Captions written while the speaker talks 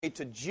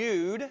To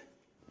Jude.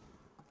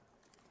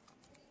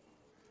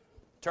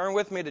 Turn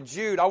with me to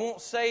Jude. I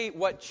won't say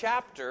what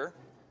chapter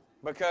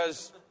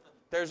because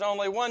there's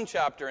only one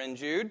chapter in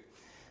Jude,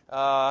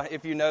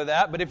 if you know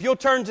that. But if you'll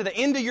turn to the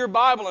end of your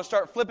Bible and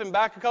start flipping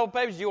back a couple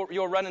pages,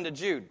 you'll run into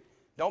Jude.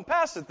 Don't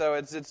pass it, though.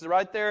 It's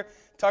right there,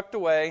 tucked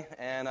away,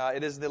 and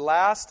it is the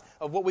last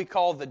of what we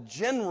call the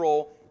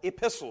general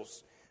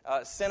epistles,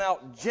 sent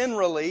out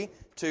generally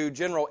to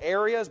general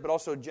areas, but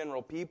also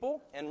general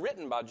people, and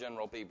written by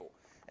general people.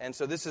 And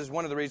so this is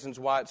one of the reasons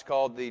why it's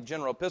called the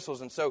general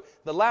epistles. And so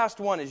the last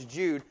one is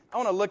Jude. I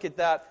want to look at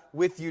that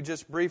with you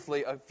just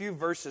briefly, a few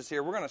verses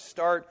here. We're going to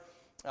start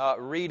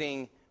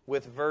reading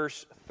with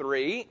verse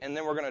 3, and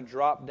then we're going to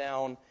drop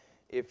down,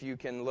 if you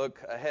can look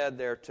ahead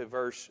there, to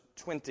verse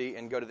 20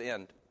 and go to the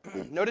end.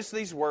 Notice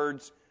these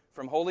words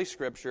from Holy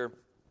Scripture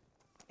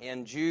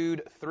in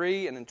Jude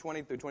 3 and in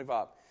 20 through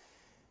 25.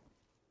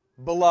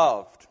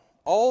 Beloved,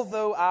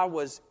 although I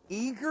was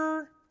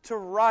eager to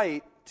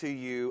write to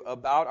you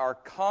about our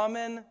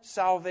common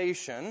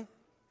salvation,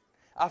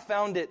 I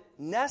found it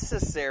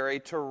necessary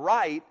to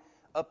write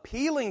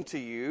appealing to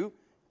you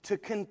to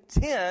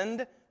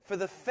contend for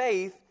the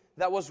faith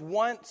that was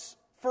once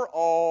for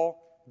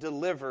all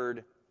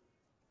delivered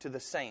to the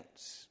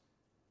saints.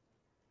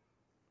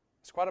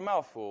 It's quite a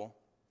mouthful.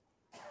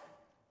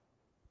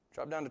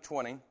 Drop down to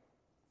 20.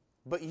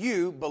 But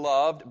you,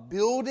 beloved,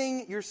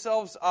 building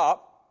yourselves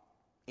up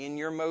in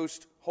your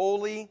most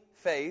holy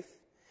faith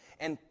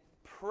and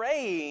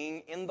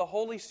praying in the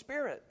Holy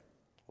Spirit.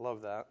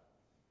 Love that.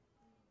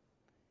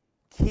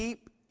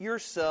 Keep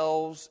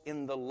yourselves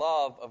in the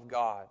love of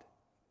God,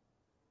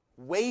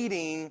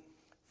 waiting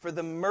for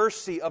the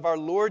mercy of our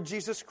Lord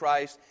Jesus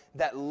Christ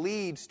that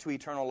leads to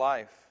eternal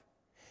life.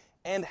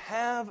 And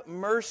have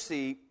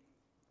mercy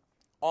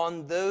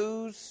on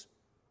those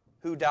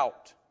who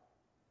doubt.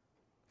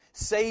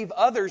 Save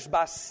others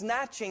by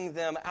snatching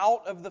them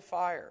out of the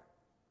fire.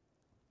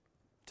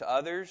 To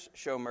others,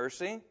 show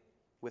mercy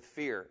with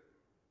fear,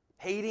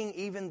 hating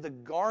even the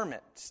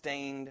garment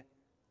stained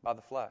by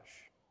the flesh.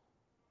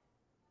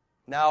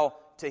 Now,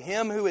 to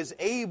Him who is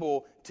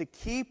able to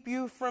keep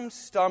you from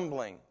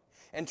stumbling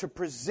and to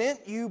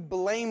present you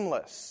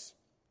blameless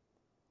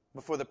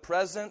before the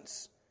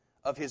presence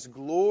of His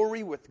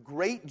glory with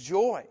great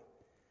joy,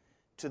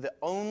 to the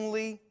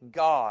only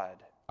God,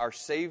 our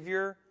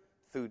Savior,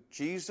 through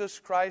Jesus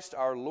Christ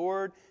our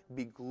Lord,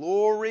 be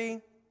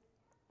glory,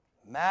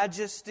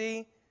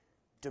 majesty,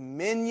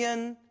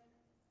 dominion,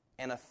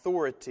 and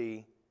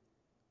authority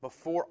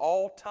before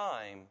all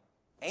time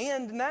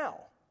and now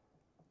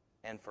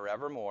and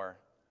forevermore.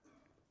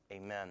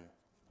 Amen.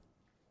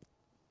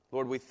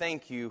 Lord, we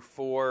thank you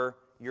for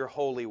your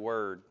holy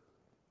word.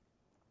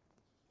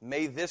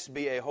 May this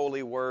be a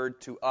holy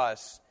word to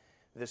us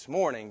this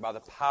morning by the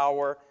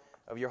power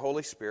of your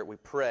Holy Spirit. We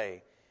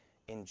pray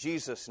in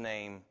Jesus'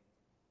 name,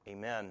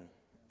 amen.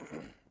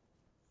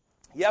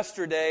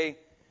 Yesterday,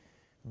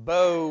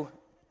 Bo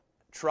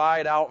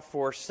tried out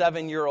for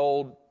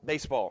 7-year-old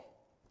baseball.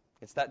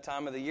 It's that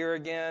time of the year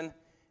again,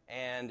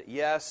 and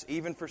yes,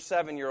 even for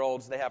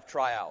 7-year-olds, they have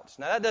tryouts.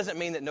 Now, that doesn't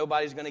mean that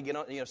nobody's going to get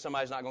on,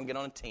 somebody's not going to get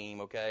on a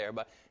team, okay?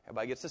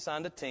 Everybody gets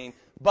assigned a team.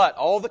 But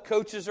all the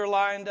coaches are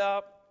lined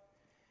up,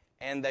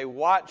 and they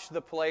watch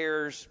the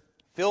players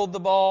field the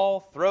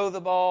ball, throw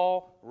the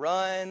ball,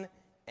 run,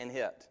 and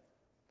hit.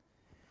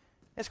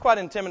 It's quite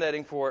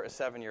intimidating for a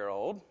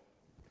 7-year-old.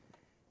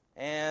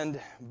 And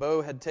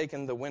Bo had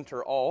taken the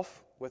winter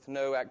off with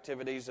no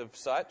activities of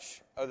such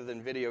other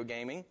than video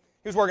gaming.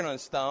 He was working on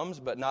his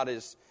thumbs, but not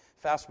his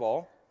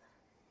fastball.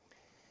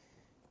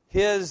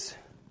 His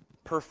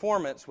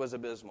performance was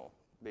abysmal,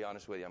 to be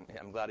honest with you.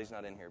 I'm glad he's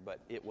not in here, but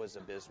it was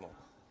abysmal.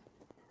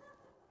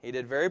 He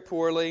did very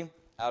poorly.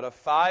 Out of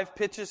 5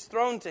 pitches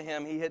thrown to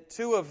him, he hit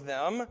 2 of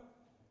them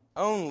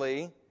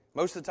only,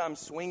 most of the time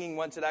swinging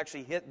once it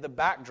actually hit the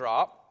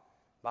backdrop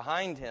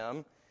behind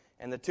him,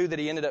 and the 2 that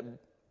he ended up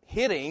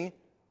hitting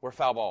were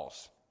foul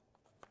balls.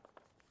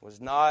 It was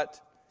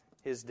not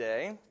his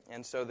day,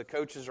 and so the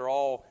coaches are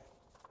all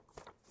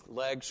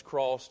legs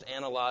crossed,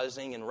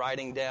 analyzing and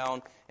writing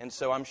down, and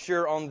so I'm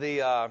sure on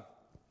the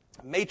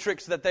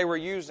matrix that they were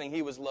using,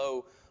 he was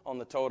low on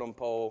the totem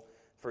pole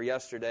for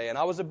yesterday. And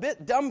I was a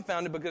bit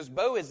dumbfounded because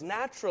Bo is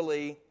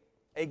naturally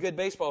a good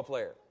baseball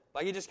player.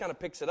 Like, he just kind of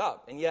picks it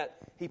up, and yet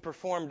he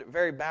performed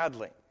very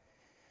badly.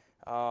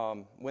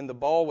 When the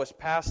ball was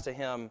passed to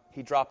him,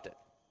 he dropped it.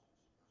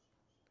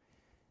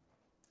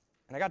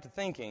 And I got to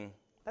thinking,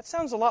 that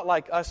sounds a lot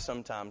like us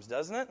sometimes,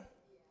 doesn't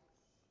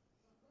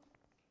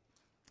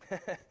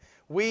it?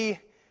 We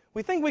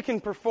think we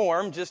can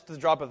perform just the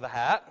drop of the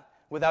hat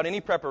without any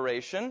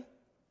preparation,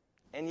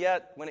 and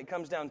yet when it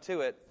comes down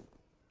to it,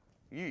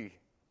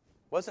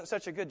 wasn't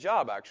such a good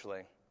job,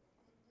 actually.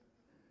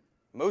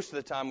 Most of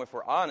the time, if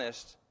we're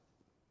honest,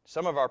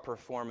 some of our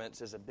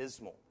performance is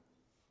abysmal.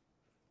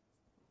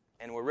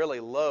 And we're really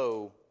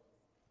low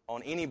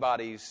on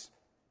anybody's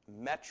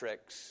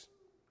metrics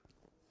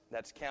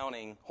that's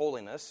counting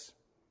holiness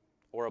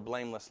or a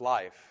blameless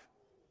life.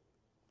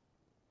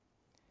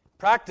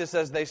 Practice,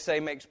 as they say,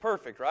 makes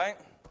perfect, right?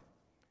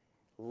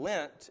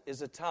 Lent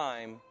is a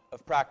time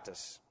of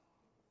practice.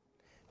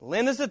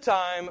 Lent is a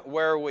time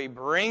where we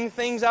bring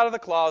things out of the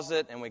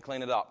closet and we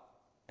clean it up.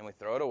 And we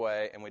throw it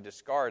away and we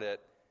discard it.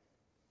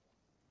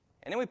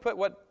 And then we put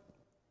what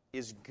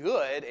is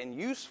good and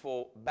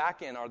useful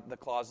back in the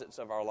closets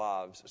of our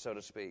lives, so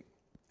to speak.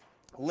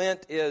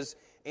 Lent is,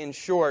 in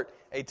short,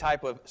 a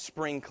type of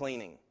spring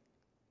cleaning.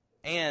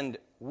 And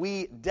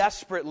we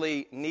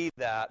desperately need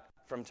that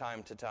from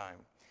time to time.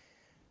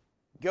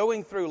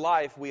 Going through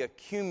life, we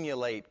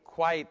accumulate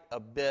quite a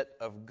bit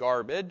of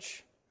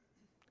garbage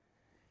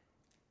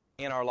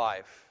in our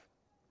life.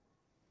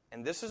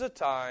 And this is a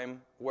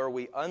time where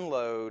we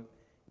unload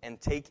and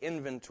take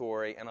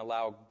inventory and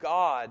allow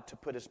God to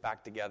put us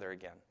back together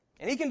again.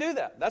 And He can do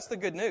that. That's the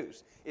good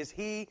news, is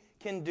He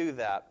can do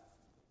that.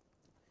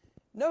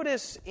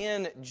 Notice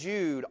in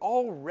Jude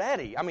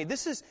already,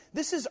 this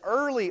is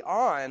early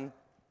on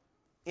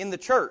in the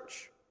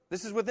church.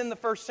 This is within the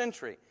first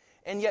century.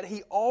 And yet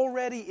he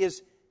already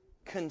is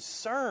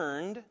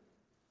concerned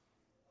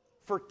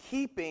for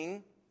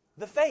keeping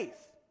the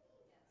faith.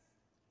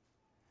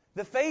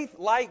 The faith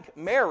like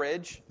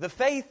marriage, the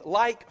faith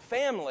like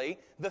family,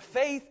 the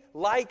faith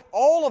like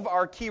all of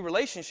our key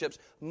relationships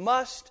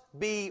must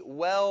be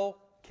well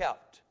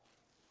kept.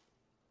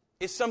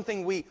 It's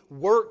something we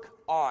work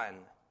on.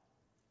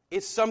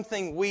 It's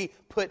something we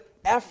put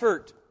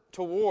effort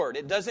toward.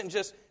 It doesn't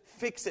just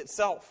fix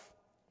itself.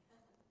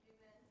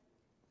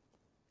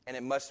 And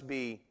it must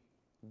be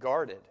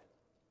guarded.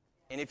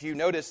 And if you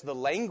notice the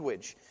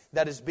language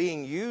that is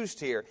being used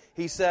here,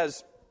 he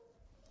says,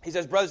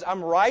 brothers,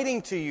 I'm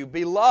writing to you,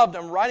 beloved,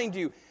 I'm writing to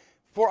you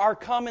for our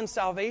common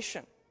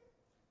salvation.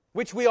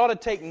 Which we ought to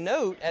take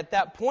note at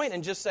that point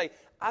and just say,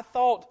 I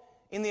thought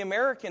in the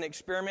American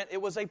experiment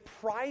it was a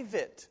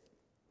private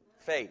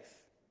faith.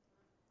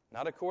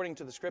 Not according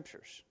to the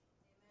Scriptures.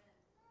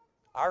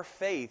 Our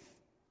faith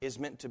is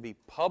meant to be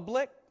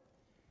public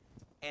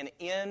and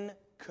in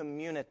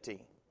community.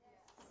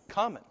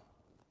 Common.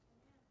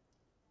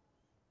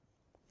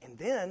 And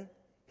then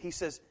he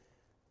says,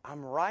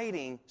 I'm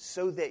writing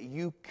so that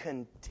you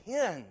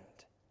contend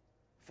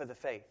for the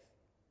faith.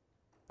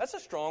 That's a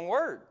strong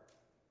word.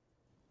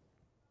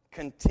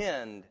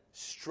 Contend,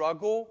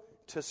 struggle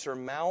to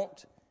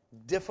surmount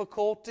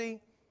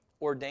difficulty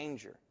or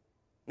danger.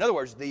 In other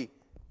words, the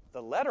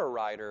letter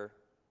writer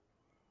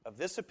of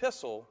this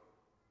epistle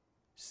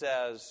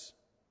says,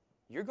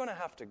 you're going to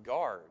have to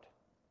guard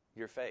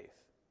your faith.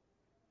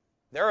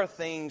 There are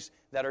things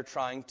that are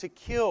trying to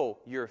kill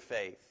your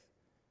faith.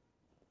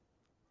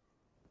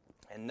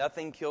 And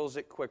nothing kills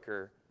it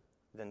quicker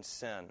than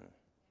sin.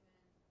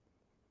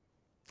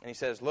 And he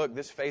says, look,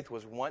 this faith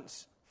was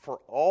once for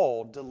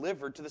all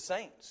delivered to the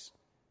saints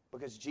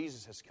because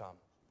Jesus has come.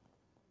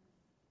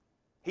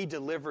 He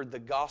delivered the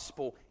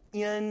gospel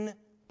in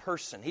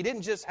person. He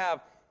didn't just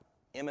have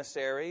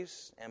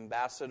emissaries,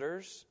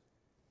 ambassadors,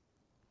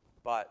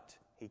 but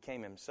He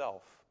came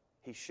Himself.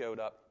 He showed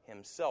up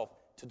Himself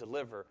to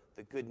deliver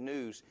the good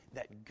news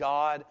that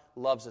God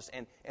loves us.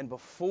 And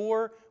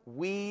before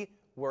we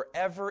were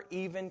ever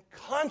even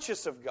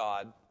conscious of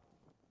God,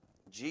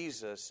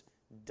 Jesus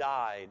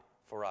died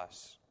for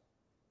us.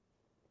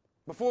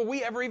 Before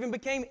we ever even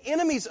became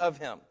enemies of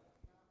Him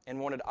and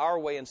wanted our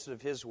way instead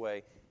of His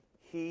way,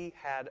 He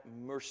had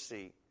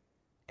mercy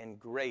and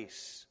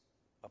grace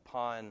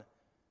upon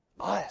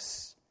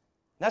us.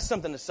 That's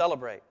something to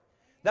celebrate.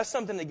 That's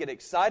something to get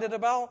excited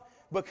about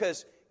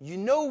because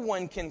no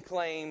one can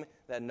claim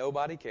that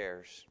nobody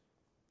cares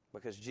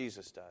because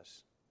Jesus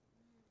does.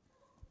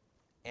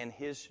 And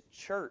His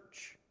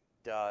church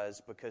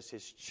does because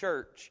His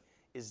church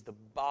is the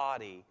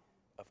body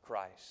of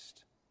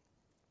Christ.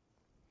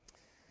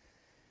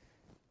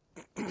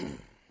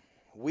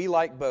 We,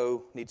 like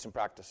Bo, need some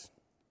practice.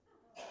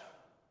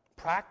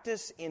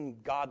 Practice in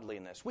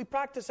godliness. We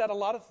practice at a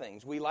lot of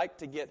things. We like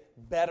to get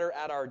better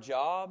at our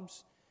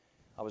jobs.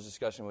 I was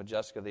discussing with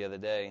Jessica the other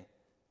day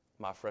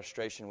my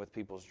frustration with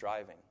people's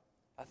driving.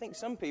 I think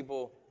some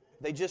people,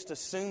 they just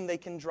assume they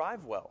can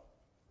drive well.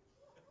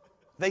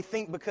 They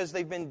think because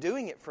they've been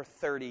doing it for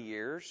 30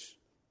 years,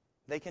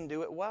 they can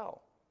do it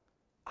well.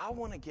 I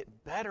want to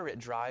get better at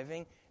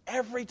driving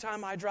every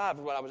time I drive,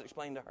 is what I was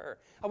explaining to her.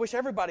 I wish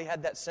everybody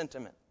had that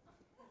sentiment.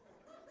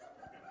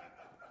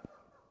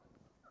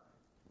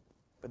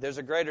 But there's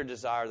a greater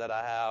desire that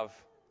I have,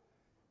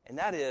 and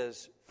that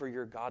is for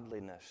your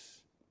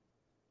godliness.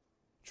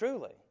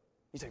 Truly.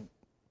 You say,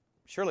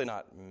 surely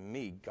not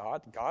me.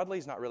 Godly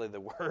is not really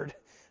the word.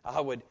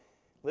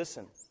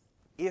 Listen,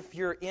 if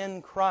you're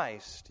in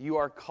Christ, you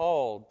are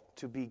called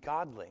to be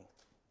godly.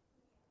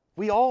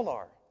 We all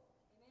are.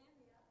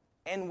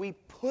 And we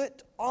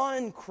put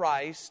on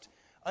Christ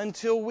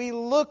until we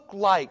look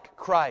like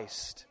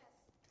Christ.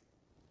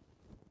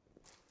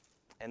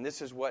 And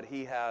this is what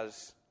He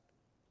has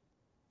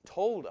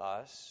told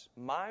us,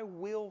 my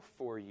will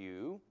for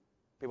you.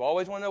 People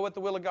always want to know what the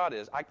will of God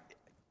is.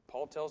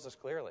 Paul tells us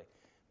clearly,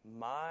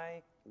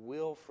 my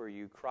will for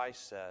you,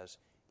 Christ says,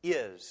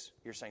 is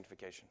your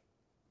sanctification.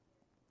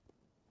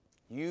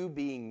 You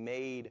being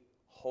made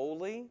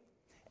holy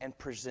and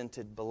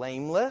presented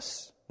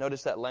blameless.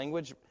 Notice that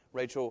language.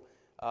 Rachel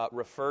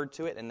referred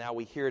to it, and now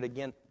we hear it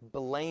again.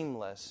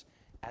 Blameless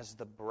as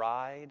the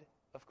bride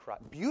of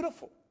Christ.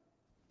 Beautiful.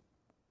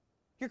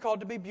 You're called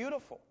to be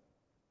beautiful.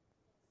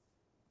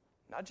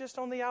 Not just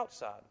on the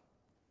outside.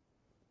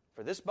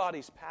 For this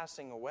body's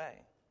passing away.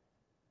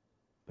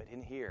 But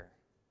in here.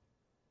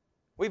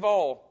 We've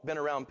all been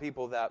around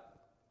people that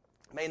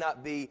may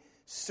not be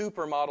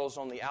supermodels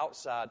on the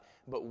outside,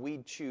 but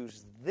we'd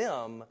choose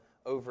them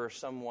over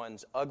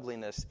someone's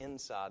ugliness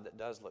inside that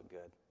does look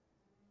good.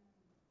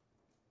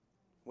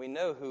 We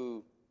know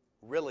who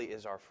really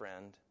is our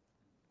friend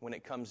when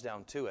it comes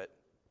down to it,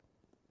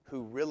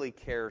 who really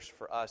cares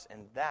for us,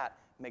 and that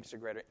makes a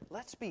greater...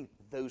 Let's be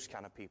those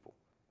kind of people.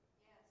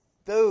 Yes.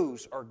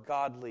 Those are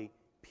godly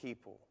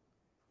people.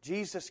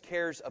 Jesus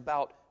cares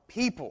about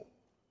people,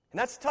 and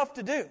that's tough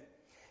to do.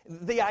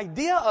 The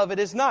idea of it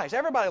is nice.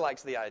 Everybody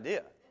likes the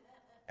idea.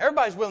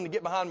 Everybody's willing to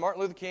get behind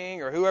Martin Luther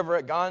King or whoever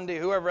at Gandhi,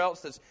 whoever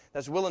else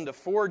that's willing to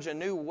forge a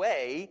new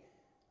way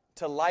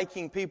to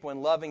liking people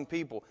and loving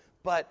people.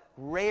 But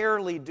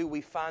rarely do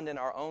we find in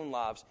our own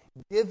lives,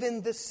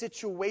 given the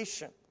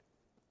situation,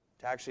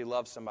 to actually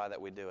love somebody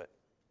that we do it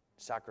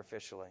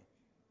sacrificially.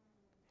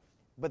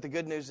 But the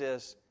good news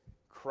is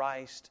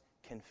Christ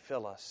can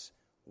fill us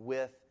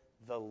with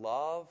the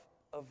love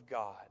of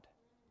God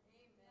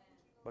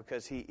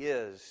because He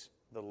is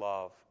the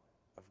love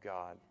of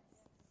God.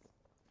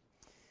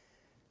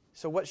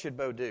 So what should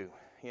Bo do?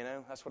 You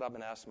know, that's what I've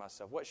been asking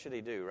myself. What should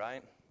he do,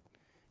 right?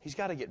 He's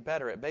got to get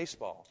better at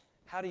baseball.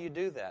 How do you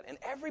do that? And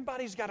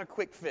everybody's got a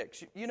quick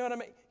fix. You know what I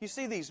mean? You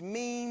see these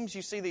memes,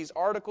 you see these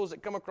articles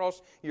that come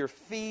across your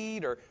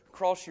feed or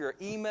across your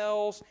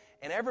emails,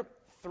 and every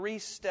 3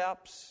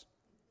 steps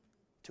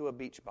to a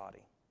beach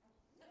body.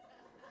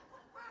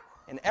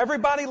 And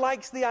everybody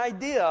likes the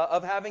idea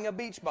of having a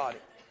beach body.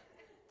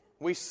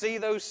 We see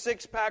those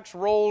 6-packs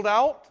rolled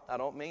out. I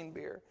don't mean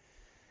beer.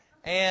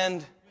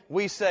 And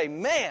we say,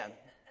 man,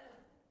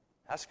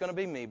 that's going to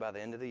be me by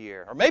the end of the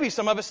year. Or maybe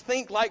some of us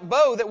think like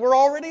Bo that we're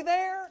already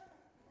there.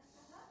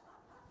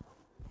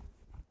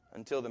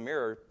 Until the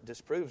mirror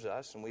disproves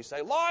us and we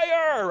say,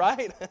 liar,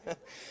 right?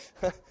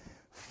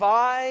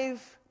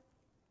 5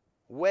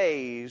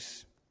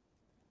 ways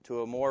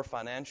to a more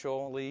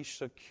financially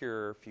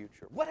secure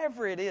future.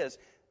 Whatever it is,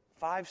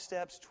 5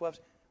 steps, 12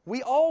 steps.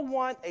 We all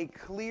want a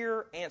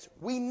clear answer.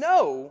 We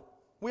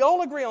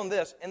all agree on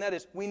this, and that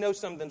is we know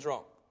something's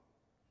wrong.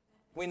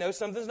 We know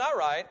something's not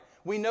right.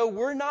 We know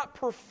we're not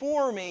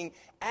performing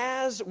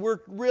as we're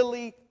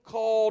really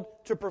called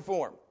to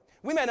perform.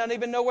 We may not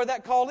even know where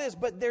that call is,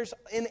 but there's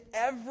in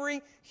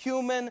every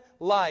human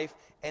life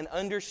an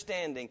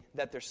understanding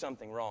that there's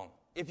something wrong.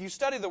 If you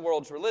study the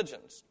world's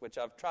religions, which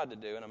I've tried to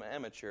do, and I'm an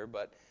amateur,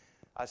 but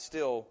I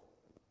still,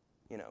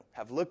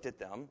 have looked at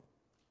them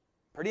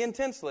pretty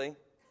intensely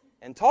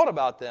and taught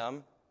about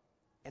them,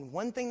 and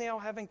one thing they all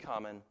have in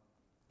common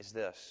is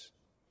this.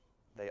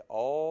 They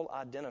all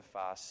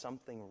identify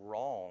something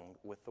wrong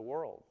with the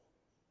world.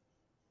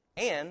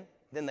 And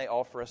then they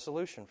offer a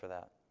solution for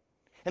that.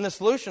 And the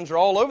solutions are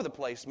all over the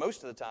place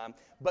most of the time,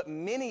 but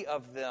many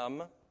of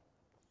them,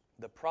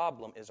 the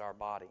problem is our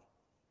body.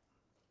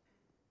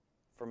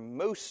 For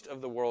most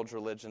of the world's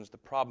religions, the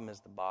problem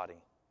is the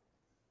body.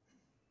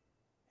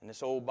 And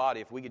this old body,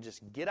 if we could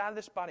just get out of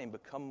this body and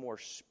become more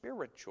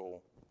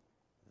spiritual,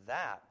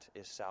 that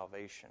is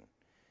salvation.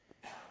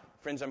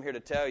 Friends, I'm here to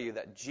tell you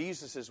that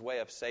Jesus' way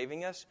of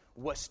saving us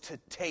was to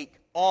take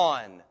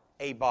on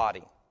a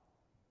body.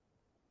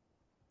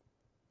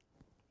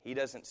 He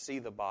doesn't see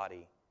the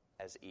body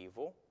as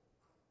evil.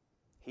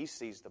 He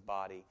sees the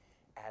body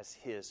as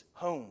His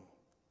home.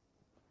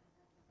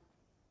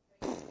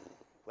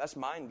 That's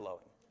mind-blowing.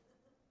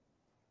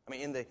 I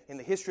mean, in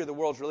the history of the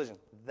world's religion,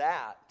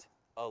 that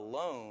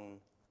alone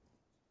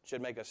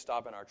should make us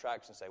stop in our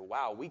tracks and say,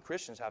 wow, we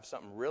Christians have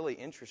something really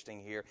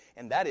interesting here.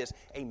 And that is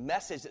a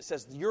message that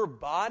says your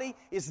body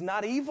is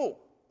not evil.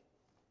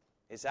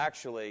 It's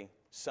actually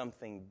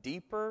something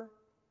deeper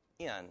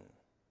in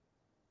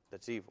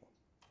that's evil.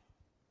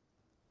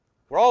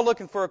 We're all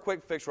looking for a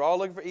quick fix. We're all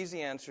looking for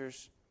easy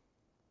answers.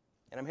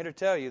 And I'm here to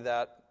tell you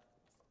that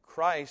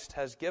Christ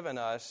has given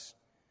us,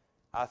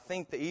 I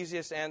think, the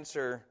easiest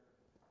answer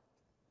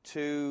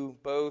to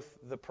both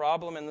the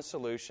problem and the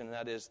solution, and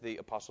that is the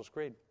Apostles'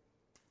 Creed.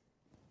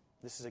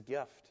 This is a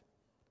gift.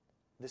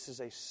 This is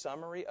a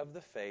summary of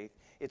the faith.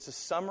 It's a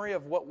summary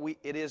of what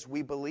it is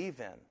we believe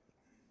in.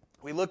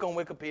 We look on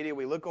Wikipedia,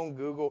 we look on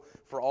Google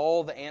for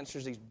all the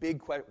answers, these big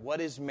questions.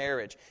 What is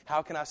marriage?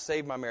 How can I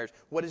save my marriage?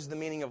 What is the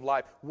meaning of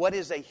life? What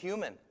is a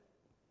human?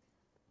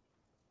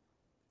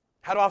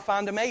 How do I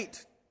find a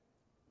mate?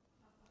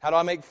 How do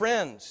I make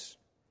friends?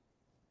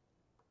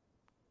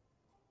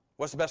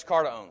 What's the best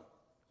car to own?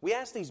 We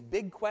ask these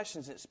big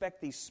questions and expect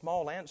these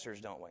small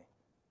answers, don't we?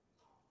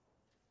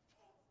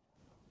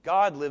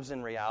 God lives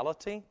in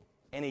reality,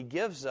 and He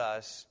gives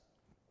us,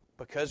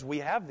 because we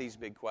have these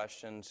big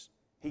questions,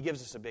 He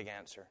gives us a big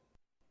answer.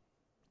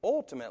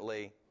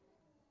 Ultimately,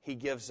 He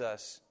gives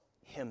us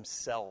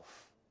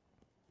Himself.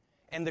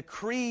 And the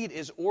creed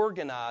is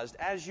organized,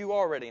 as you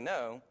already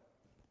know,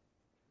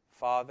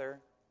 Father,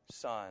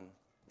 Son,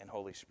 and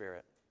Holy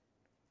Spirit.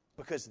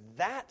 Because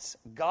that's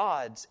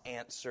God's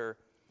answer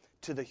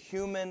to the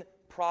human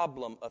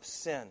problem of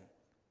sin.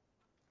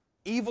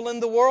 Evil in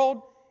the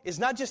world is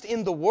not just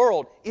in the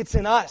world, it's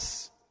in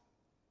us.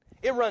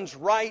 It runs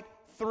right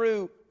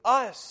through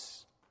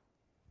us.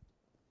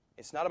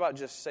 It's not about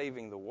just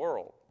saving the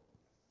world.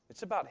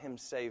 It's about Him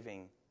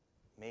saving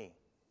me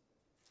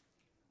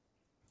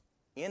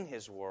in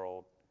His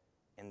world,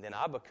 and then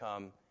I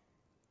become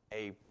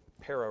a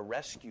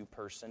pararescue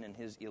person in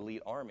His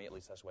elite army. At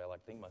least that's the way I like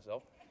to think of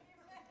myself.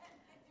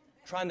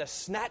 Trying to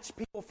snatch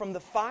people from the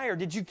fire.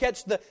 Did you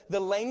catch the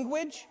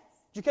language?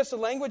 Did you catch the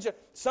language?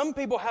 Some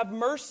people have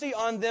mercy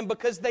on them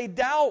because they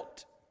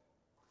doubt.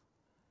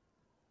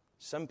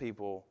 Some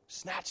people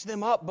snatch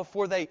them up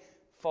before they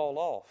fall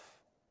off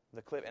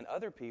the cliff. And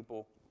other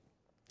people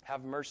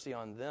have mercy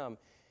on them,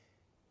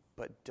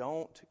 but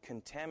don't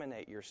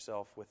contaminate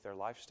yourself with their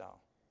lifestyle.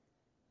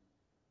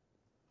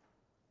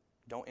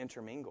 Don't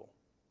intermingle.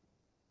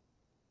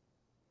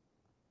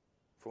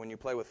 For when you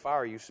play with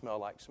fire, you smell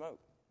like smoke.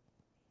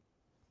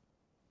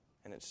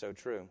 And it's so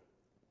true.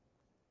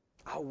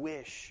 I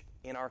wish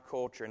in our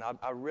culture, and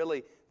I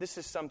really, this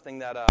is something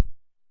that I'm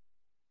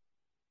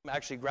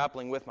actually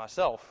grappling with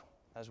myself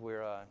as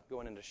we're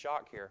going into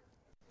shock here.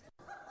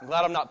 I'm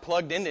glad I'm not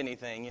plugged into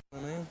anything. You know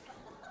what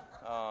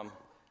I mean?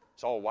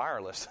 It's all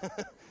wireless.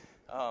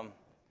 Not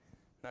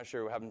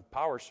sure we're having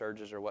power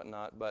surges or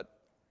whatnot, but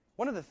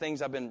one of the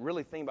things I've been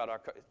really thinking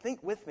about,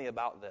 think with me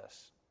about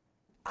this.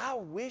 I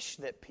wish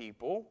that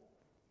people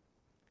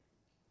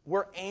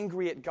were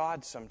angry at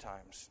God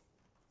sometimes.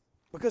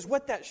 Because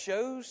what that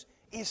shows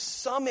is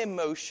some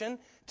emotion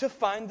to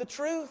find the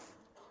truth.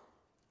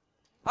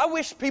 I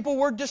wish people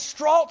were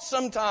distraught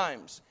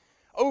sometimes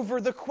over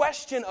the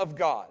question of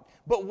God.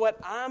 But what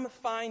I'm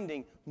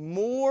finding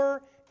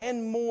more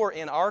and more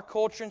in our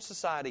culture and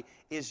society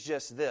is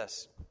just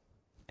this.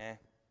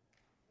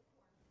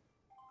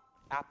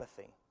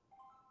 Apathy.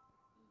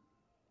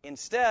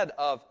 Instead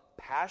of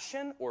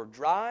passion or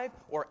drive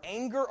or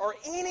anger or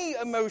any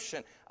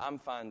emotion, I'm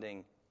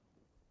finding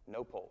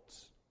no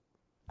pulse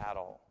at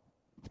all.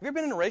 Have you ever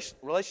been in a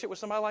relationship with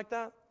somebody like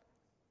that?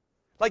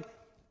 Like,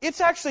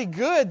 it's actually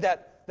good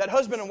that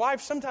husband and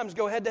wife sometimes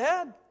go head to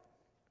head.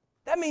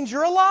 That means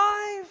you're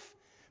alive.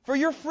 For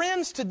your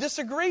friends to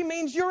disagree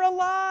means you're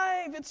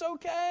alive. It's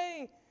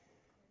okay.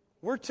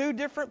 We're two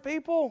different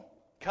people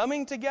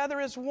coming together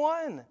as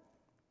one.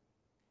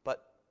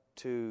 But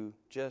to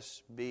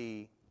just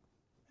be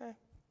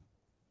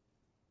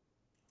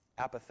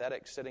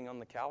apathetic sitting on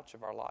the couch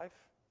of our life,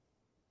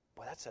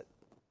 boy,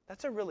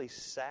 that's a really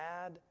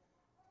sad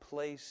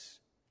place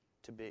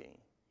to be.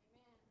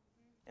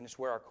 And it's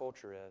where our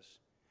culture is.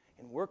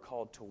 And we're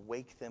called to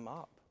wake them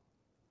up.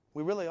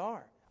 We really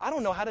are. I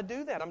don't know how to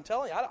do that. I'm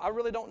telling you, I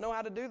really don't know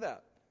how to do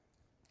that.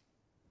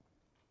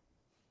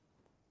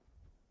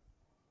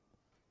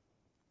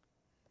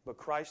 But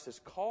Christ has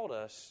called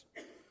us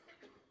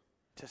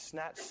to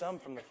snatch some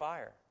from the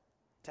fire,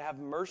 to have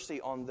mercy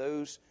on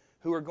those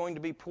who are going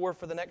to be poor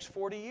for the next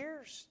 40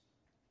 years.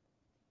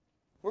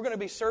 We're going to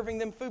be serving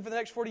them food for the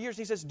next 40 years.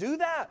 He says, do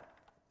that.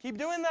 Keep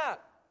doing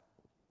that.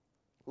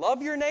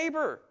 Love your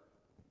neighbor,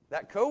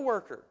 that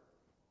coworker.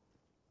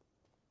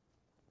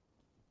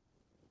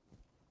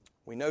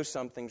 We know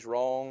something's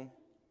wrong,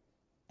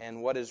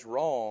 and what is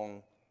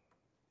wrong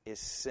is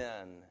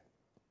sin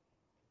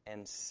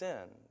and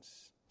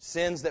sins.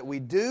 Sins that we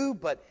do,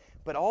 but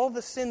all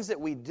the sins that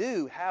we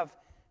do have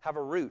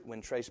a root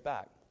when traced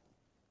back.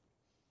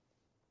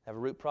 Have a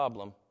root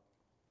problem.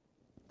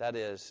 That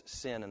is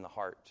sin in the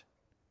heart.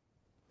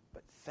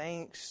 But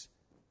thanks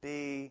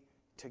be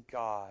to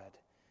God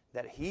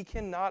that He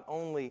can not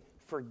only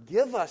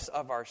forgive us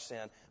of our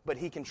sin, but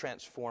He can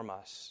transform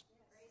us.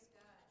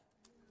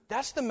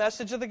 That's the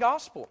message of the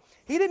gospel.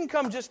 He didn't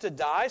come just to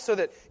die so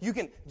that you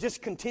can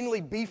just continually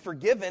be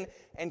forgiven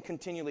and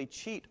continually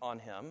cheat on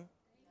Him.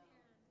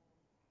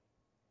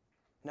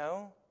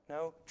 No.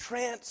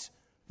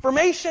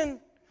 Transformation.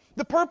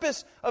 The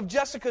purpose of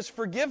Jessica's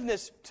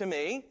forgiveness to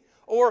me,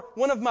 or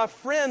one of my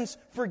friends'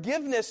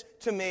 forgiveness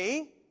to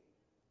me,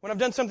 when I've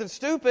done something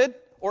stupid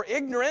or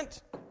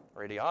ignorant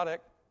or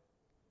idiotic,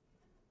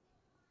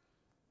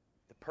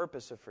 the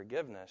purpose of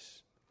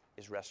forgiveness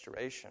is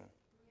restoration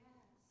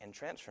and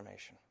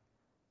transformation.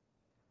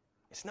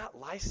 It's not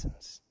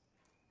license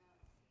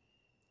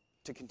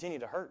to continue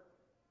to hurt.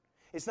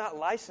 It's not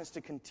license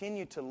to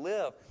continue to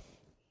live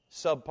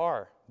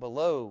subpar,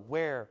 below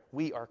where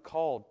we are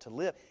called to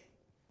live.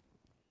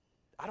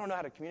 I don't know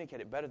how to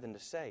communicate it better than to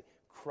say,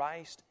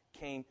 Christ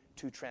came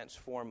to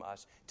transform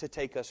us, to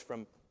take us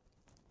from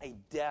a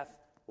dead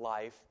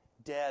life,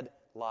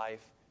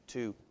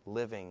 to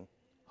living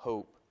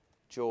hope,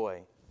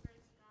 joy.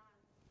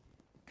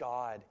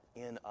 God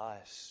in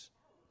us.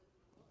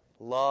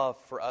 Love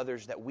for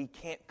others that we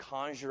can't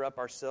conjure up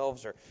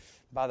ourselves or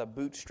by the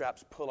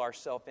bootstraps pull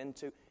ourselves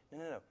into.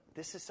 No.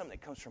 This is something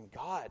that comes from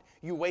God.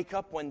 You wake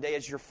up one day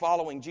as you're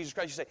following Jesus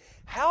Christ. You say,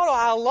 how do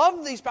I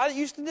love these people? I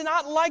used to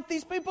not like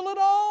these people at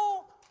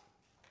all.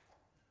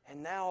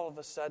 And now all of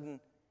a sudden,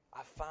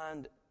 I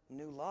find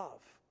new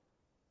love.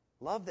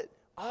 Love that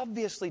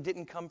obviously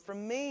didn't come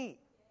from me,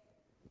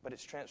 but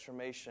it's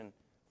transformation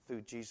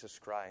through Jesus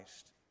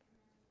Christ.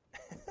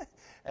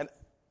 And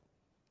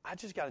I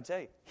just got to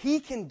tell you, He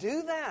can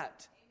do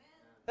that.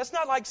 That's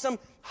not like some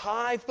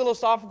high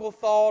philosophical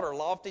thought or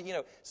lofty,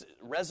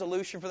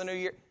 resolution for the new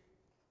year.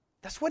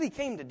 That's what He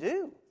came to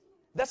do.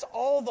 That's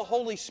all the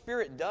Holy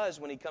Spirit does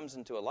when He comes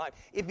into a life.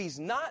 If He's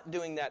not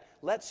doing that,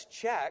 let's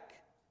check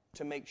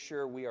to make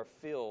sure we are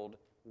filled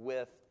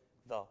with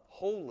the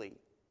Holy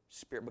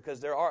Spirit, because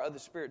there are other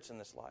spirits in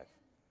this life.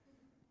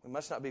 We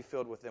must not be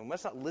filled with them. We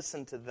must not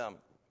listen to them.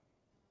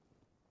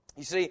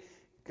 You see,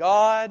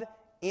 God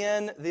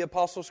in the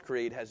Apostles'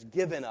 Creed has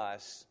given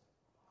us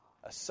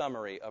a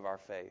summary of our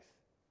faith.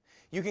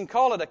 You can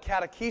call it a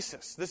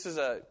catechesis. This is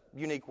a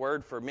unique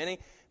word for many,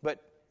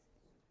 but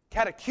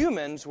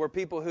catechumens were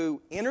people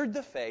who entered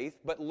the faith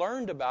but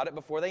learned about it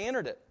before they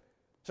entered it.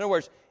 So in other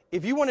words,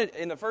 if you wanted,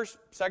 in the 1st,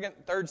 2nd,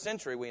 3rd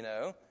century, we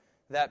know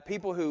that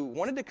people who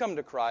wanted to come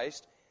to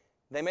Christ,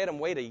 they made them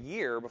wait a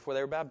year before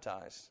they were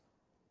baptized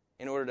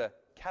in order to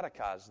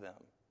catechize them,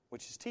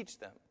 which is teach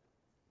them.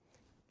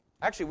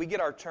 Actually, we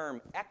get our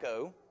term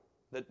echo.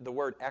 The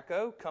word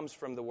echo comes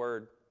from the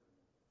word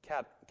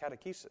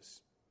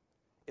catechesis.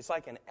 It's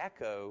like an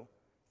echo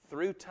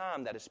through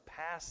time that is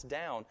passed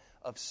down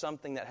of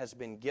something that has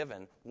been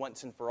given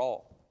once and for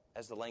all,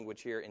 as the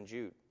language here in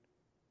Jude.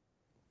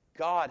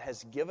 God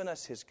has given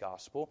us His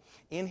gospel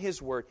in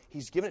His word.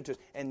 He's given it to us.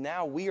 And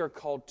now we are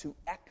called to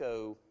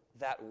echo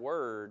that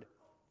word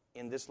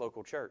in this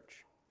local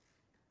church.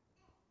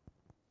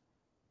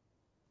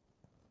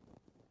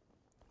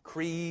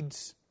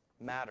 Creeds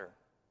matter.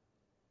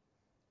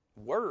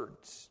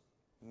 Words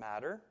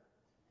matter.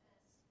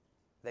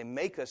 They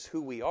make us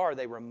who we are.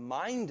 They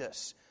remind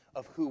us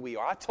of who we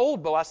are. I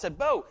told Bo, I said,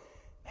 Bo,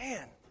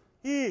 man,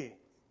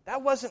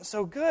 that wasn't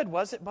so good,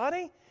 was it,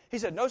 buddy? He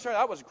said, no, sir,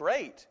 that was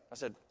great. I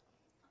said,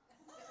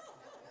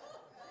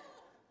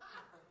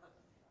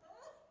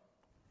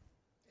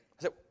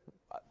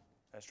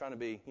 I was trying to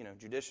be,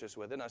 judicious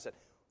with it. And I said,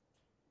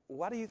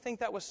 why do you think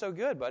that was so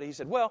good, buddy? He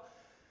said, well,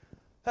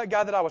 that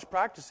guy that I was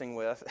practicing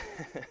with,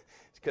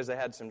 it's because they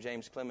had some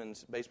James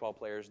Clemens baseball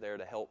players there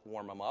to help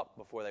warm them up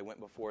before they went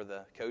before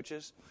the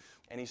coaches.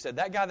 And he said,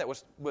 that guy that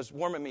was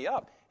warming me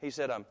up, he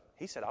said,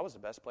 I was the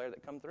best player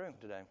that come through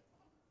today.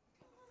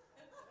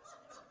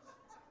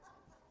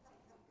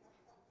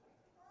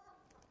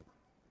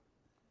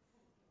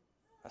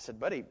 I said,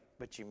 buddy,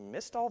 but you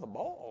missed all the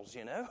balls,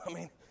 I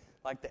mean,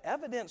 like the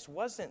evidence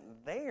wasn't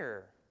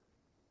there.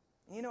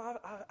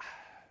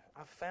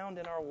 I've found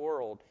in our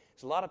world,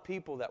 there's a lot of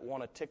people that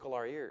want to tickle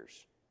our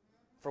ears.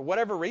 For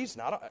whatever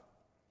reason,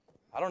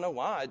 I don't know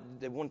why.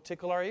 They want to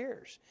tickle our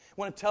ears.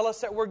 Want to tell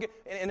us that we're good.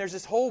 And there's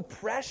this whole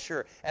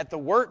pressure at the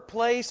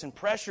workplace and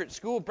pressure at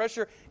school,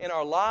 pressure in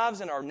our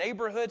lives and our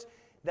neighborhoods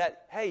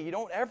that, hey, you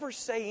don't ever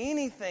say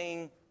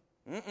anything.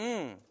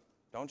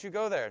 Don't you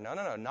go there. No.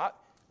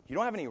 You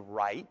don't have any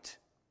right.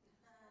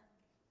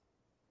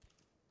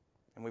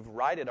 And we've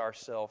righted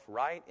ourselves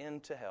right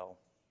into hell.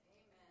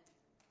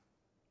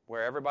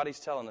 Where everybody's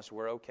telling us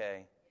we're okay.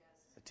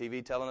 Yes. The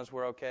TV telling us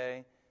we're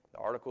okay. The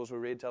articles we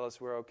read tell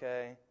us we're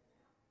okay.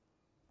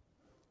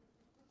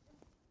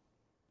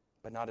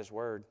 But not His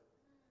Word.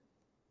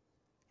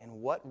 And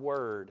what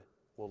word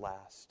will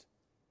last?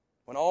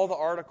 When all the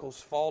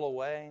articles fall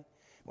away,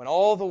 when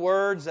all the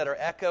words that are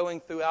echoing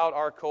throughout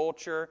our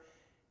culture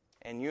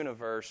and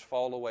universe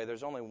fall away,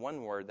 there's only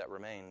one word that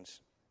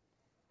remains.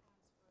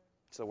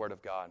 It's the Word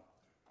of God.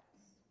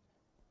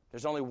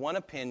 There's only one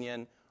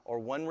opinion or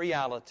one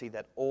reality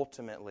that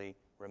ultimately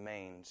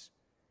remains,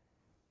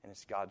 and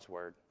it's God's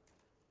Word.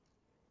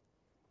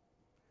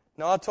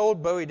 Now, I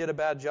told Bo he did a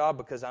bad job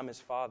because I'm his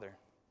father.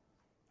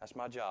 That's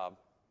my job.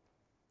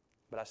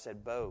 But I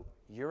said, Bo,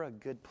 you're a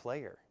good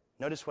player.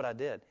 Notice what I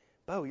did.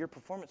 Bo, your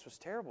performance was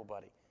terrible,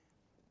 buddy.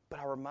 But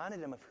I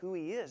reminded him of who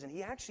he is, and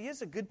he actually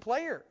is a good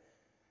player.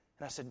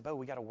 And I said, Bo,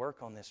 we got to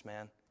work on this,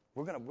 man.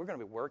 We're gonna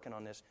be working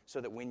on this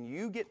so that when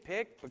you get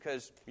picked,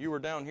 because you were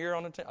down here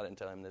on the team, I didn't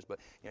tell him this,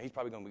 but he's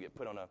probably going to get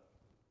put on a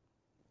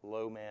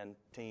low-man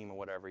team or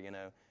whatever,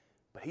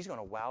 But he's going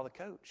to wow the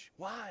coach.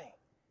 Why?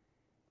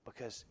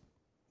 Because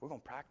we're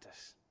going to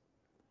practice.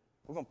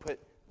 We're going to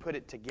put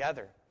it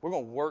together. We're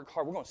going to work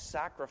hard. We're going to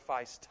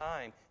sacrifice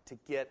time to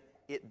get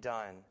it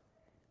done.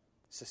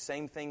 It's the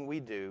same thing we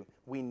do.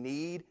 We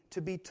need to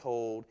be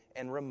told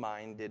and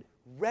reminded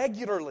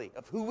regularly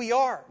of who we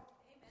are. Amen.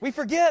 We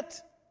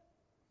forget.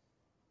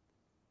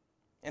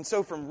 And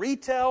so from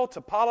retail to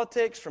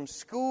politics, from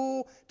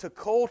school to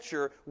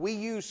culture, we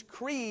use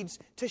creeds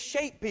to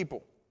shape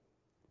people,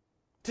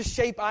 to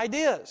shape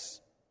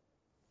ideas.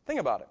 Think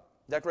about it.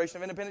 Declaration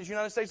of Independence,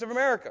 United States of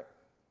America,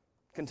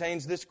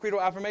 contains this creedal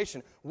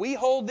affirmation. We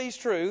hold these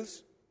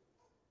truths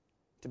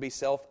to be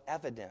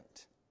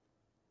self-evident.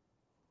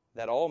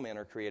 that all men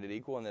are created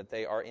equal and that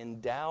they are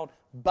endowed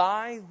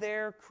by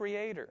their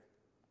Creator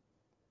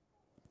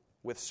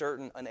with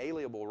certain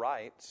unalienable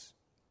rights,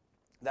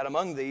 that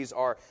among these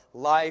are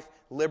life,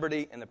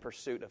 liberty, and the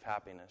pursuit of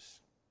happiness.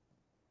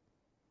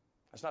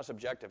 That's not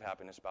subjective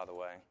happiness, by the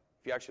way.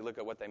 If you actually look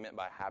at what they meant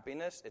by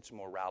happiness, it's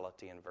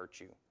morality and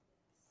virtue.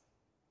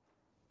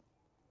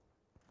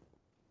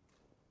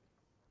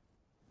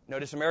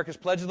 Notice America's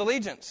Pledge of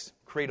Allegiance,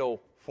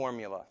 creedal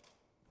formula.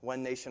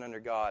 One nation under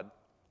God,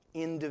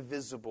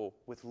 indivisible,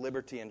 with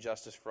liberty and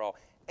justice for all.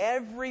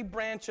 Every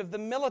branch of the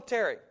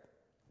military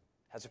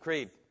has a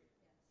creed.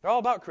 They're all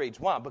about creeds.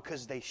 Why?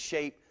 Because they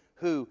shape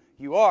who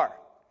you are.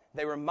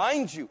 They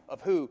remind you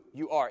of who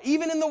you are.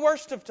 Even in the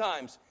worst of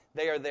times,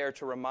 they are there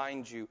to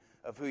remind you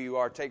of who you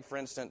are. Take, for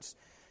instance,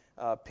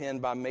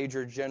 penned by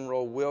Major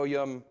General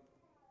William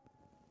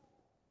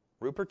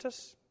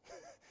Rupertus.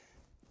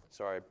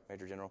 Sorry,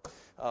 Major General.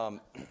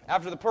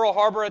 After the Pearl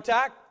Harbor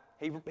attack,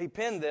 he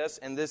penned this,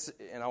 and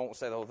I won't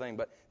say the whole thing,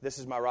 but this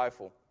is my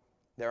rifle.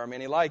 There are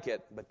many like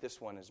it, but this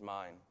one is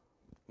mine.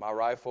 My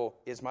rifle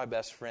is my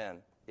best friend.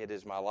 It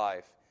is my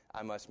life.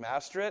 I must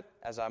master it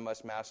as I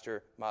must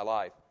master my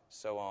life,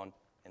 so on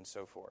and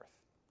so forth.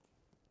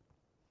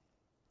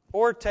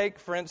 Or take,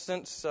 for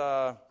instance,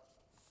 some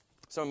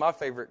of my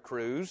favorite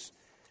crews,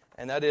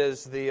 and that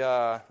is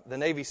the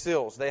Navy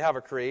SEALs. They have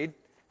a creed.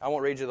 I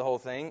won't read you the whole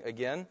thing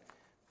again,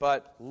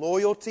 but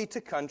loyalty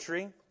to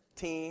country,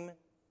 team,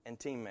 and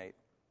teammate.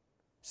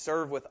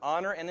 Serve with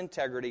honor and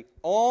integrity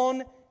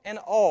on and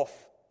off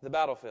the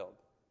battlefield.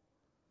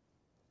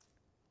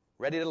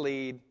 Ready to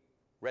lead,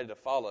 ready to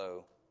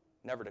follow,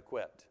 never to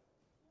quit.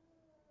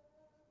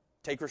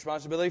 Take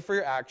responsibility for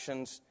your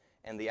actions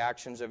and the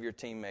actions of your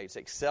teammates.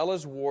 Excel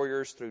as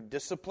warriors through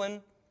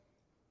discipline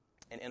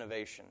and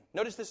innovation.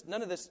 Notice this,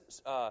 none of this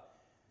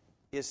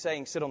is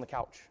saying sit on the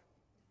couch,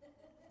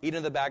 eat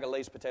in the bag of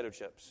Lay's potato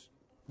chips.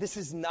 This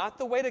is not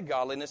the way to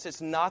godliness,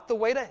 it's not the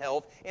way to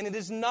health, and it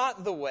is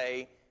not the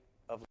way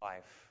of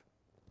life.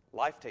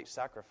 Life takes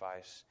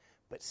sacrifice,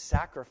 but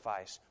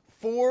sacrifice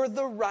for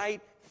the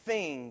right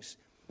things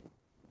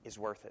is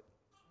worth it.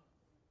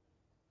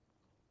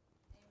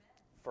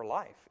 For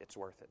life, it's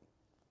worth it.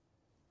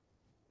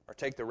 Or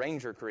take the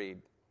Ranger Creed.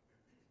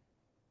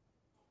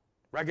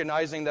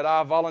 Recognizing that I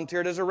have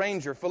volunteered as a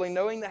ranger, fully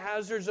knowing the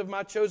hazards of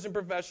my chosen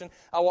profession,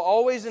 I will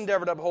always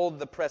endeavor to uphold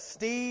the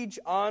prestige,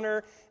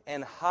 honor,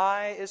 and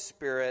high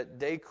esprit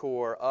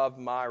decor of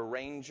my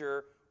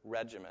ranger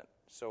regiment.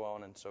 So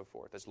on and so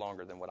forth. It's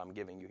longer than what I'm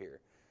giving you here.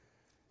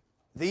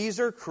 These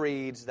are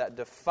creeds that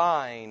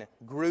define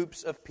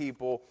groups of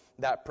people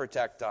that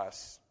protect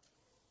us.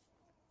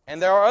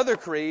 And there are other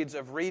creeds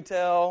of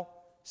retail,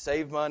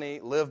 save money,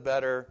 live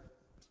better,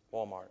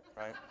 Walmart,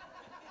 right?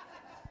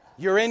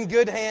 You're in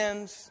good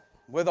hands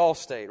with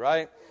Allstate,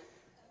 right?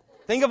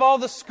 Think of all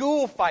the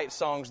school fight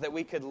songs that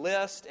we could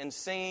list and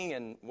sing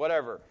and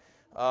whatever.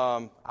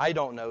 I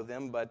don't know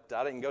them, but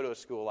I didn't go to a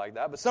school like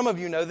that. But some of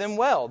you know them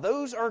well.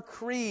 Those are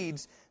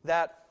creeds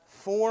that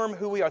form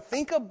who we are.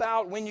 Think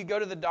about when you go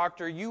to the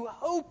doctor, you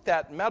hope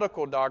that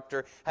medical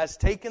doctor has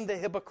taken the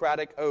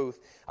Hippocratic oath.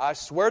 I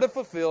swear to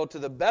fulfill to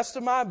the best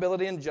of my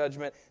ability and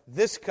judgment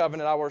this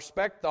covenant. I will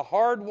respect the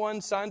hard-won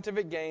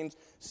scientific gains,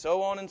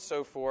 so on and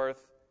so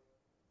forth,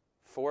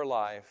 for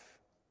life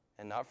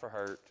and not for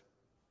hurt.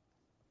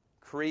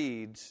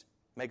 Creeds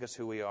make us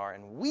who we are.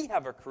 And we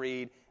have a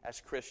creed as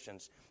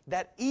Christians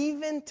that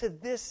even to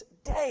this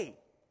day,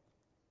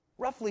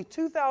 roughly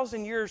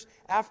 2,000 years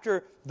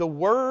after the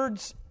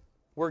words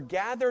were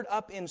gathered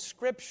up in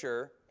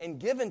Scripture and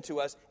given to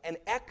us and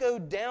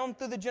echoed down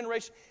through the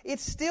generation,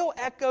 it's still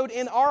echoed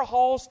in our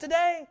halls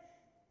today.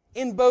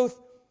 In both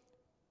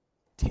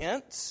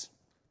tents.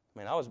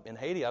 I was in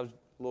Haiti, I was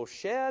a little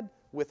shed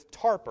with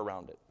tarp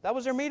around it. That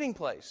was their meeting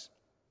place.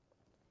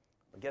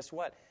 But guess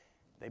what?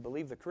 They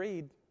believe the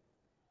creed.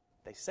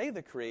 They say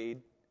the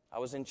creed. I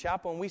was in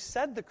chapel and we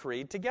said the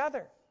creed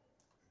together.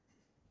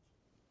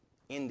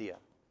 India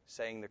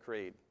saying the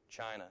creed.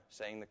 China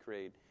saying the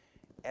creed.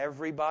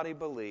 Everybody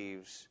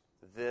believes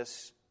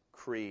this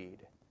creed,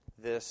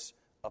 this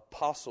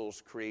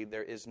Apostles' Creed.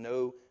 There is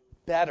no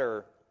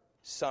better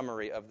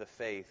summary of the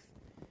faith,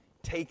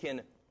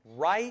 taken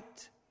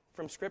right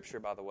from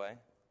Scripture, by the way.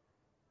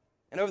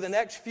 And over the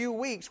next few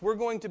weeks, we're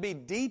going to be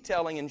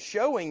detailing and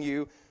showing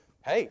you,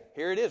 hey,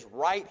 here it is,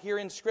 right here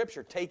in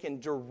Scripture,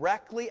 taken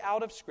directly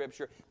out of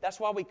Scripture. That's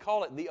why we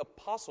call it the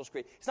Apostles'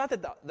 Creed. It's not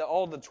that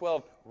all the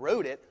 12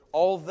 wrote it,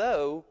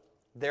 although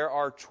there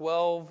are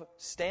 12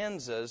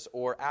 stanzas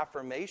or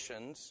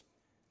affirmations,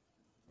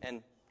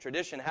 and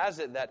tradition has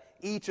it that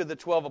each of the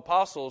 12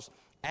 apostles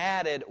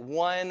added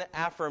one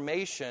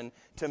affirmation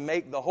to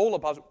make the whole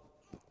apostle.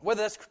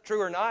 Whether that's true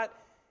or not,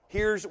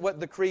 here's what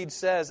the creed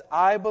says.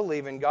 I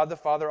believe in God the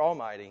Father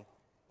Almighty,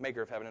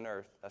 maker of heaven and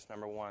earth. That's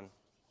number one.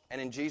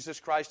 And in Jesus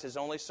Christ, His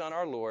only Son,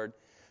 our Lord,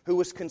 who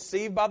was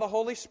conceived by the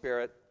Holy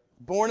Spirit,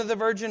 born of the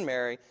Virgin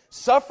Mary,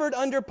 suffered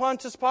under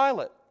Pontius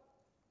Pilate,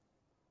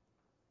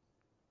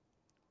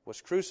 was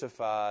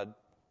crucified,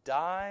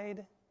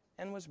 died,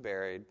 and was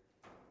buried.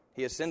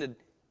 He ascended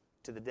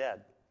to the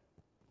dead.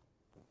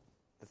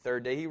 The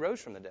third day he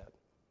rose from the dead.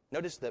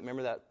 Notice that,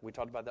 remember that, we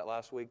talked about that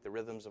last week, the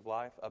rhythms of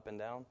life, up and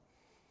down.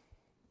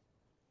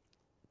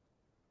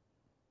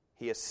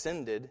 He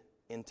ascended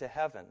into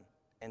heaven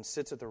and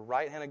sits at the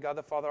right hand of God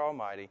the Father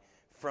Almighty.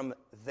 From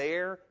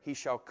there he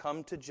shall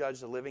come to judge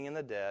the living and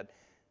the dead.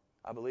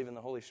 I believe in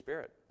the Holy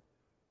Spirit.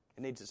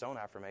 It needs its own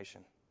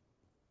affirmation.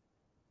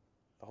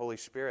 The Holy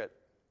Spirit,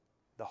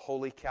 the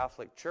Holy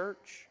Catholic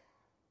Church,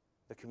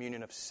 the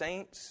communion of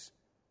saints,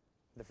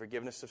 the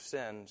forgiveness of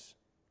sins,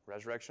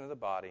 resurrection of the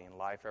body, and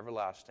life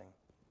everlasting.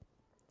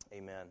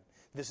 Amen.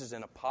 This is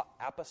an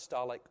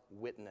apostolic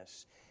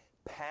witness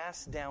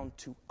passed down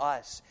to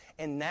us.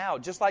 And now,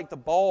 just like the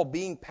ball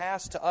being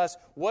passed to us,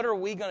 what are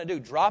we going to do?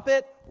 Drop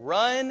it?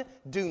 Run?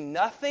 Do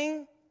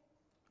nothing?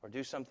 Or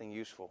do something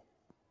useful?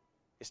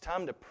 It's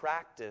time to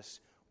practice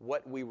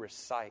what we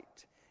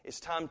recite. It's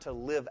time to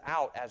live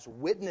out as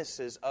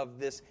witnesses of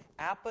this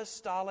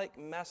apostolic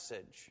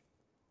message.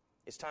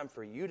 It's time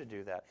for you to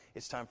do that.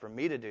 It's time for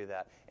me to do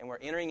that. And we're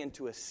entering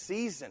into a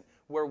season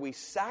where we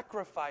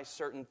sacrifice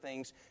certain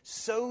things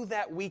so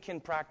that we can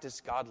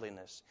practice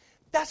godliness.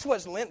 That's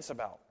what Lent's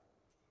about.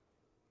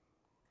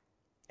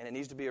 And it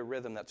needs to be a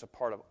rhythm that's a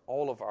part of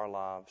all of our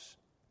lives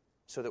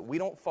so that we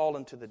don't fall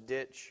into the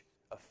ditch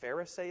of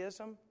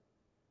Pharisaism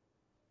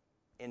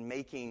in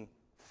making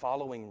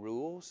following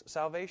rules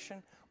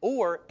salvation,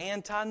 or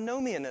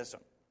antinomianism,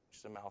 which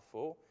is a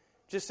mouthful.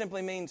 Just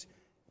simply means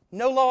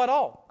no law at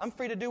all. I'm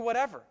free to do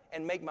whatever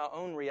and make my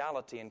own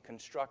reality and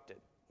construct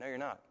it. No, you're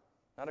not.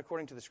 Not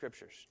according to the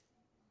Scriptures.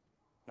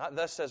 Not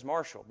thus says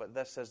Marshall, but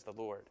thus says the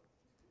Lord.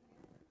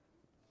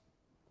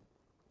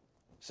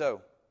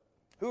 So,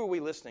 who are we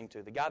listening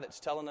to? The guy that's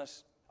telling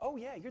us, oh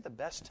yeah, you're the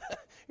best,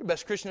 you're the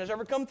best Christian that's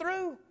ever come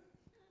through.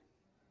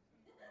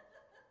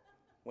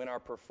 When our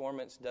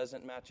performance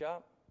doesn't match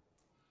up?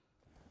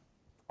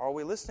 Are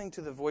we listening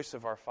to the voice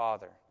of our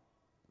Father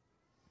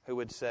who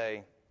would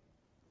say,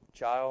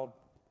 child,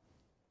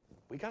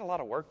 we got a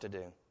lot of work to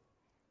do,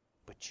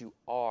 but you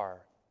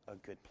are a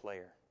good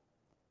player.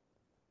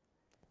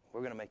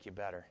 We're going to make you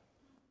better.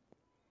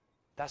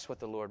 That's what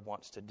the Lord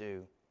wants to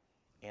do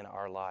in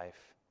our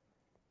life.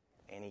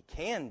 And He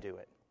can do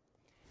it.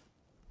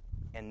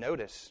 And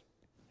notice,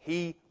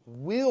 He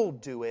will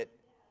do it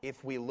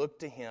if we look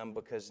to Him,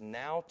 because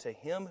now to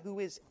Him who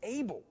is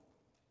able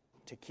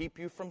to keep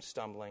you from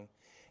stumbling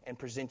and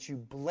present you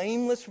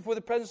blameless before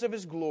the presence of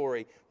His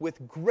glory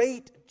with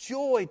great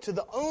joy, to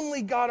the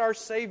only God our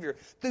Savior,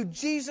 through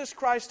Jesus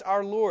Christ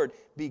our Lord,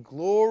 be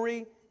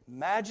glory,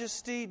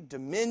 majesty,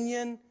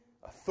 dominion,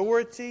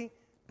 authority,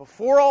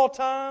 before all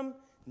time,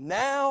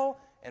 now,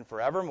 and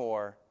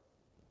forevermore.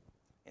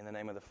 In the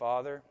name of the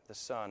Father, the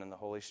Son, and the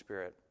Holy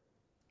Spirit.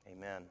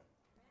 Amen.